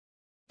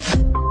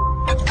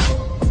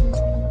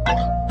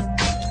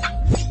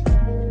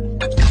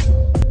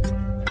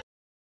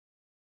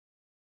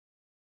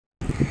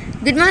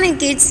Good morning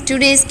kids.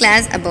 Today's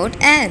class about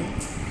air.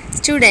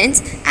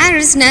 Students, air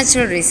is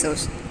natural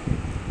resource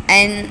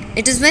and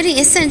it is very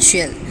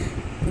essential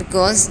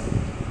because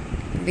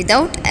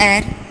without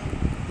air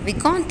we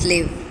can't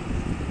live.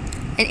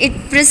 And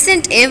it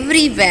present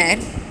everywhere.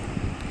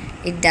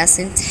 It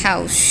doesn't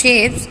have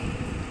shapes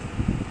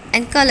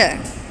and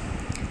color,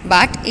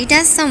 but it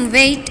has some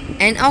weight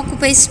and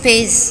occupies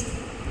space.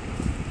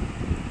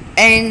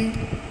 And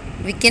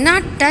we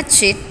cannot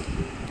touch it,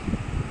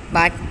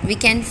 but we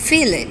can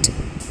feel it.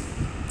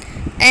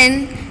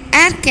 And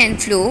air can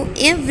flow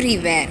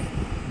everywhere.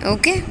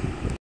 Okay?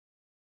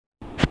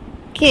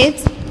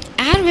 Kids,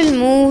 air will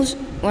move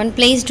one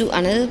place to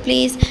another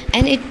place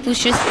and it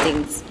pushes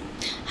things.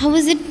 How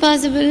is it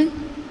possible?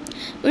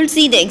 We'll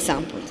see the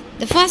examples.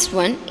 The first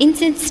one,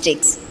 incense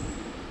sticks.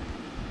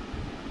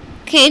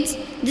 Kids,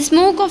 the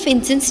smoke of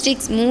incense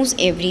sticks moves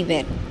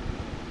everywhere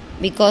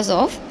because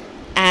of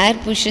air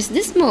pushes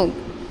the smoke.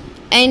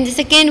 And the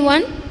second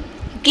one,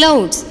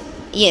 clouds.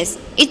 Yes,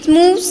 it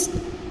moves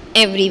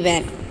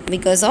everywhere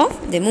because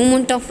of the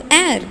movement of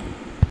air.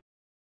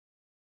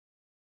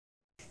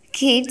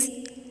 Kids,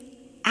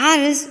 air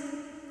is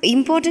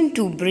important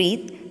to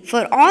breathe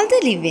for all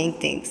the living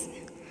things.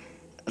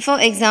 For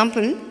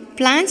example,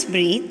 plants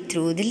breathe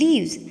through the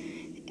leaves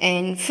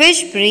and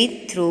fish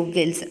breathe through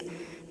gills.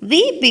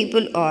 We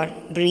people are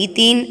breathe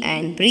in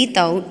and breathe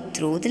out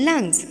through the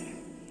lungs.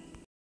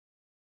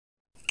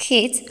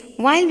 Kids,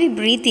 while we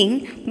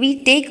breathing,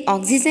 we take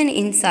oxygen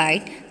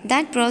inside.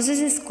 That process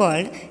is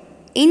called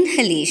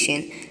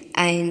inhalation,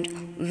 and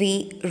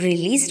we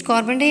release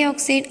carbon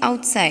dioxide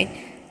outside.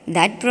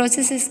 That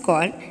process is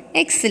called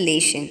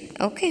exhalation.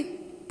 Okay.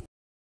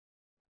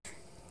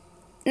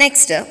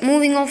 Next,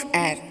 moving of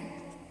air.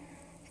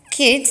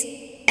 Kids,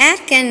 air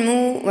can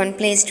move one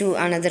place to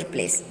another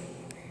place.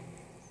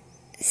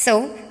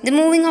 So, the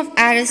moving of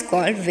air is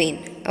called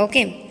wind.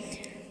 Okay.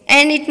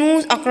 And it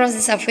moves across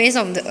the surface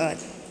of the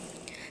earth.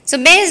 So,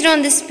 based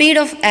on the speed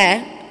of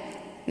air,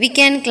 we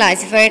can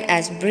classify it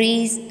as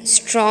breeze,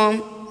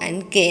 storm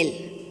and gale.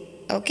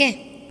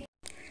 Okay.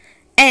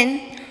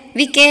 And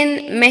we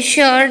can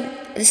measure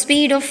the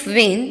speed of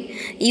wind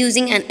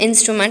using an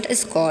instrument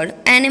is called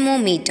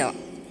anemometer.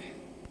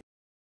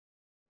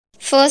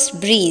 First,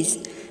 breeze.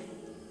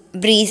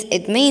 Breeze,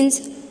 it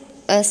means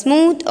a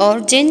smooth or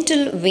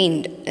gentle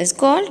wind is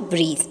called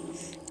breeze.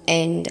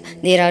 And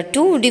there are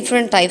two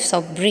different types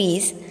of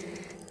breeze.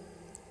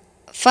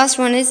 First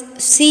one is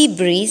sea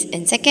breeze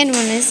and second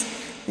one is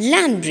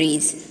land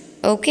breeze.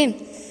 Okay.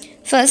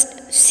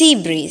 First,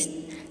 sea breeze.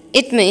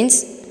 It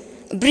means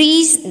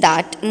breeze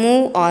that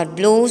move or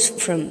blows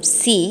from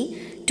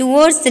sea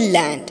towards the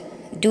land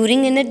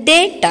during in the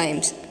day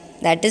times.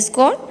 That is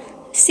called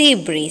sea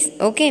breeze.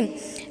 Okay.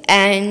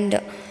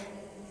 And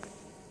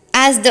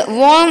as the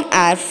warm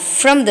air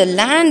from the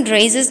land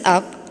rises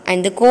up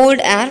and the cold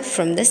air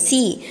from the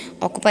sea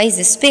occupies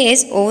the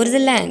space over the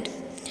land,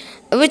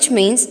 which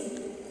means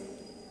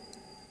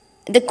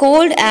the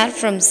cold air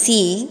from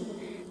sea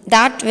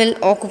that will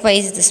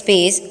occupies the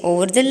space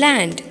over the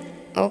land.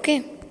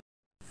 Okay.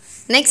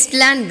 Next,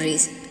 land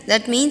breeze.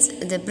 That means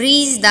the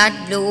breeze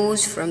that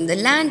blows from the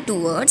land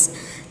towards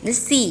the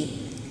sea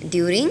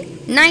during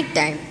night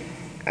time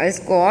is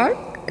called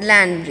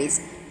land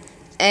breeze.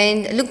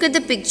 And look at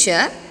the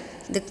picture.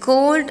 The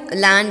cold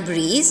land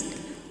breeze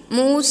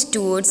moves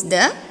towards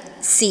the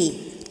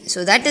sea.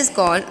 So that is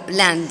called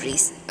land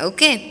breeze.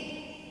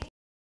 Okay.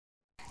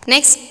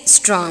 Next,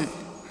 storm.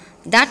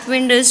 That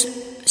wind is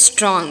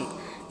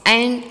strong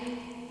and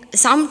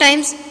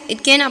sometimes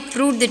it can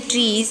uproot the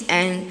trees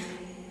and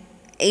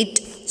it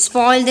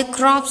spoil the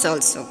crops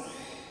also.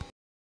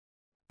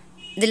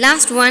 The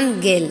last one,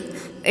 gale.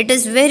 It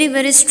is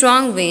very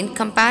strong wind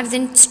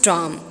comparison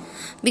storm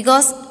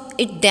because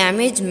it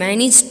damage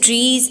many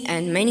trees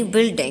and many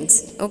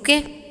buildings.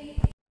 Okay.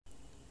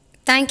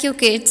 Thank you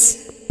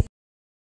kids.